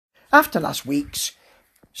after last week's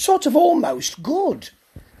sort of almost good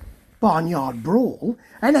Barnyard Brawl,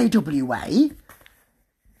 NAWA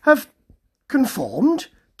have conformed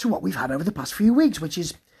to what we've had over the past few weeks, which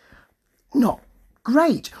is not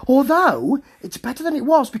great. Although it's better than it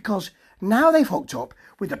was, because now they've hooked up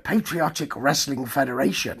with the Patriotic Wrestling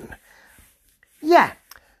Federation. Yeah,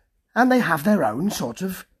 and they have their own sort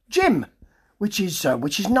of gym, which is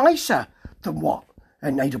nicer than what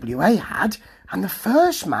NAWA had. And the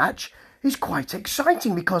first match is quite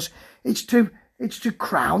exciting because it's to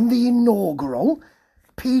crown the inaugural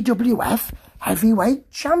PWF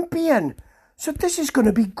Heavyweight Champion. So this is going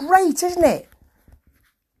to be great, isn't it?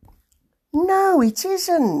 No, it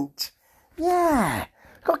isn't. Yeah.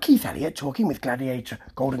 Got Keith Elliott talking with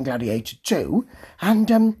Golden Gladiator 2.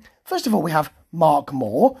 And first of all, we have Mark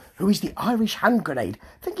Moore, who is the Irish hand grenade.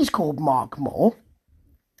 I think he's called Mark Moore.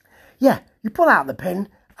 Yeah, you pull out the pin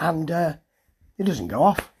and it doesn't go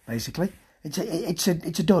off, basically. It's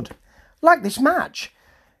a dud. Like this match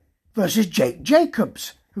versus Jake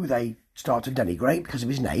Jacobs, who they start to denigrate because of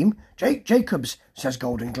his name. Jake Jacobs, says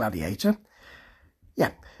Golden Gladiator.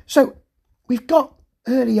 Yeah, so we've got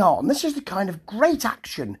early on, this is the kind of great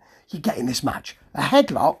action you get in this match. A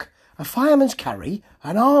headlock, a fireman's carry,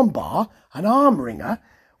 an armbar, an arm wringer.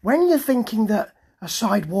 When you're thinking that a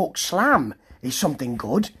sidewalk slam is something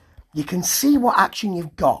good, you can see what action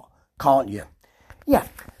you've got, can't you? Yeah.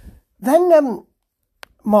 Then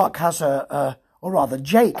Mark has or rather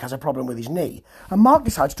Jake has a problem with his knee, and Mark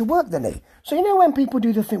decides to work the knee. So you know when people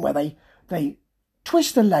do the thing where they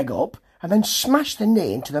twist the leg up and then smash the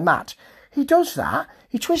knee into the mat? He does that.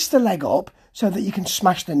 He twists the leg up so that you can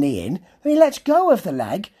smash the knee in. Then he lets go of the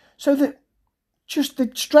leg so that just the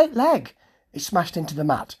straight leg is smashed into the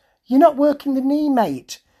mat. You're not working the knee,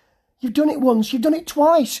 mate. You've done it once. You've done it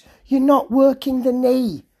twice. You're not working the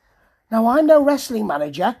knee. Now, I'm no wrestling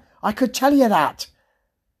manager. I could tell you that.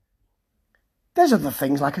 There's other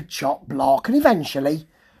things like a chop block, and eventually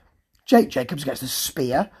Jake Jacobs gets the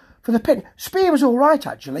spear for the pin. Spear was all right,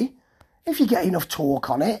 actually. If you get enough torque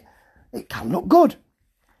on it, it can look good.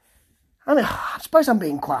 I mean, I suppose I'm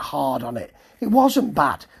being quite hard on it. It wasn't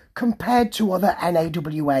bad compared to other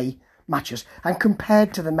NAWA matches, and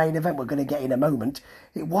compared to the main event we're going to get in a moment,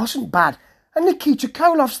 it wasn't bad. And Nikita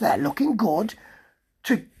Koloff's there looking good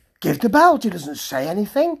to give the belt. He doesn't say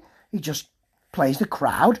anything. He just plays the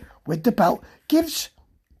crowd with the belt, gives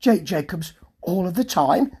Jake Jacobs all of the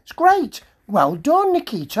time. It's great. Well done,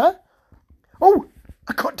 Nikita. Oh,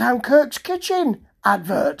 I cut down Kirk's Kitchen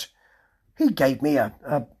advert. He gave me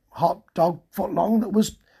a hot dog foot long that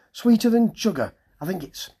was sweeter than sugar. I think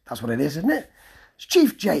that's what it is, isn't it? It's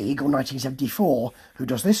Chief J Eagle 1974 who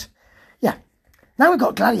does this. Yeah. Now we've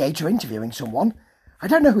got Gladiator interviewing someone. I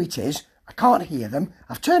don't know who it is. I can't hear them.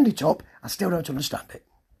 I've turned it up. I still don't understand it.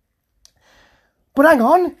 But hang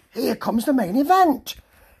on. Here comes the main event.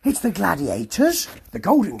 It's the Gladiators, the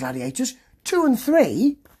Golden Gladiators, 2 and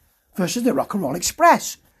 3 versus the Rock and Roll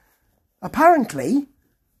Express. Apparently,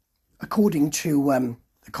 according to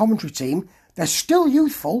the commentary team, they're still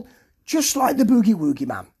youthful, just like the Boogie Woogie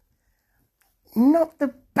Man. Not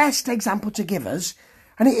the best example to give us,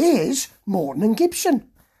 and it is Morton and Gibson.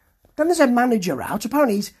 Then there's a manager out.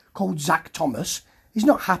 Apparently he's called Zach Thomas. He's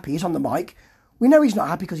not happy. He's on the mic. We know he's not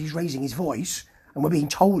happy because he's raising his voice, and we're being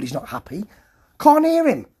told he's not happy. Can't hear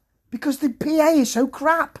him because the PA is so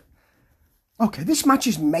crap. Okay, this match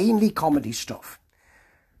is mainly comedy stuff.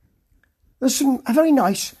 There's a very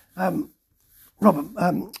nice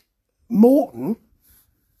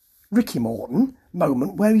Ricky Morton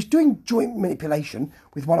moment where he's doing joint manipulation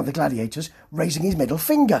with one of the gladiators, raising his middle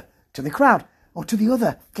finger to the crowd, or to the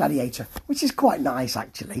other gladiator, which is quite nice,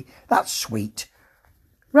 actually. That's sweet.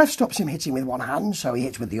 Ref stops him hitting with one hand, so he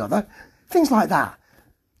hits with the other. Things like that.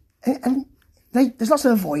 And there's lots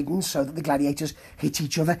of avoidance so that the gladiators hit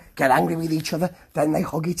each other, get angry with each other, then they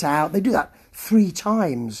hug it out. They do that 3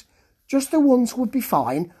 times. Just the once would be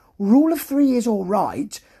fine. Rule of 3 is all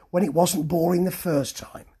right when it wasn't boring the first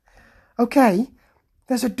time. Okay,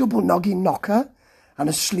 there's a double noggin knocker and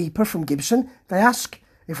a sleeper from Gibson. They ask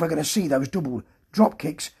if we're going to see those double drop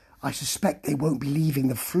kicks. I suspect they won't be leaving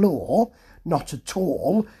the floor, not at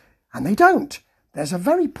all, and they don't. There's a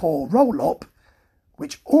very poor roll-up,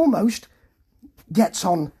 which almost gets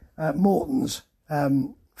on Morton's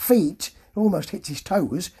feet, almost hits his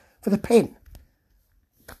toes, for the pin.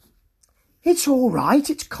 It's all right,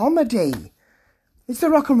 it's comedy. It's the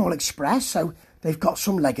Rock and Roll Express, so they've got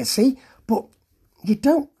some legacy, but you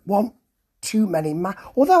don't want too many...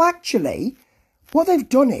 Although, actually, what they've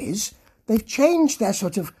done is they've changed their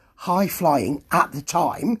sort of high-flying, at the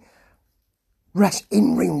time,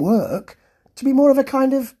 in-ring work to be more of a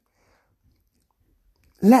kind of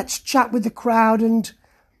let's chat with the crowd and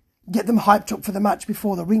get them hyped up for the match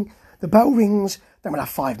before the bell rings. Then we'll have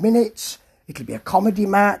 5 minutes. It'll be a comedy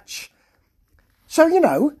match. So, you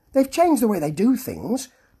know, they've changed the way they do things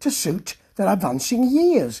to suit their advancing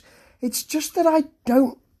years. It's just that I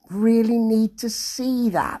don't really need to see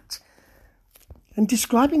that. And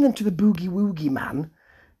describing them to the boogie woogie man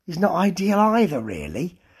is not ideal either,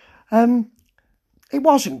 really. It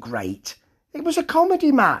wasn't great. It was a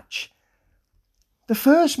comedy match. The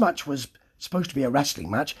first match was supposed to be a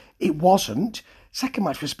wrestling match. It wasn't. Second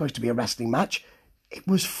match was supposed to be a wrestling match. It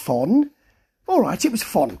was fun. All right, it was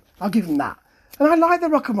fun. I'll give them that. And I like the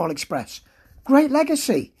Rock and Roll Express. Great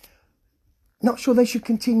legacy. Not sure they should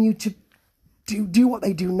continue to do what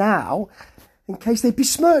they do now in case they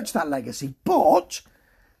besmirch that legacy. But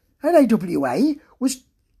NAWA was...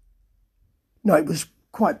 No, it was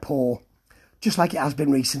quite poor. Just like it has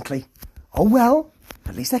been recently. Oh well,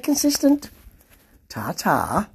 at least they're consistent. Ta-ta.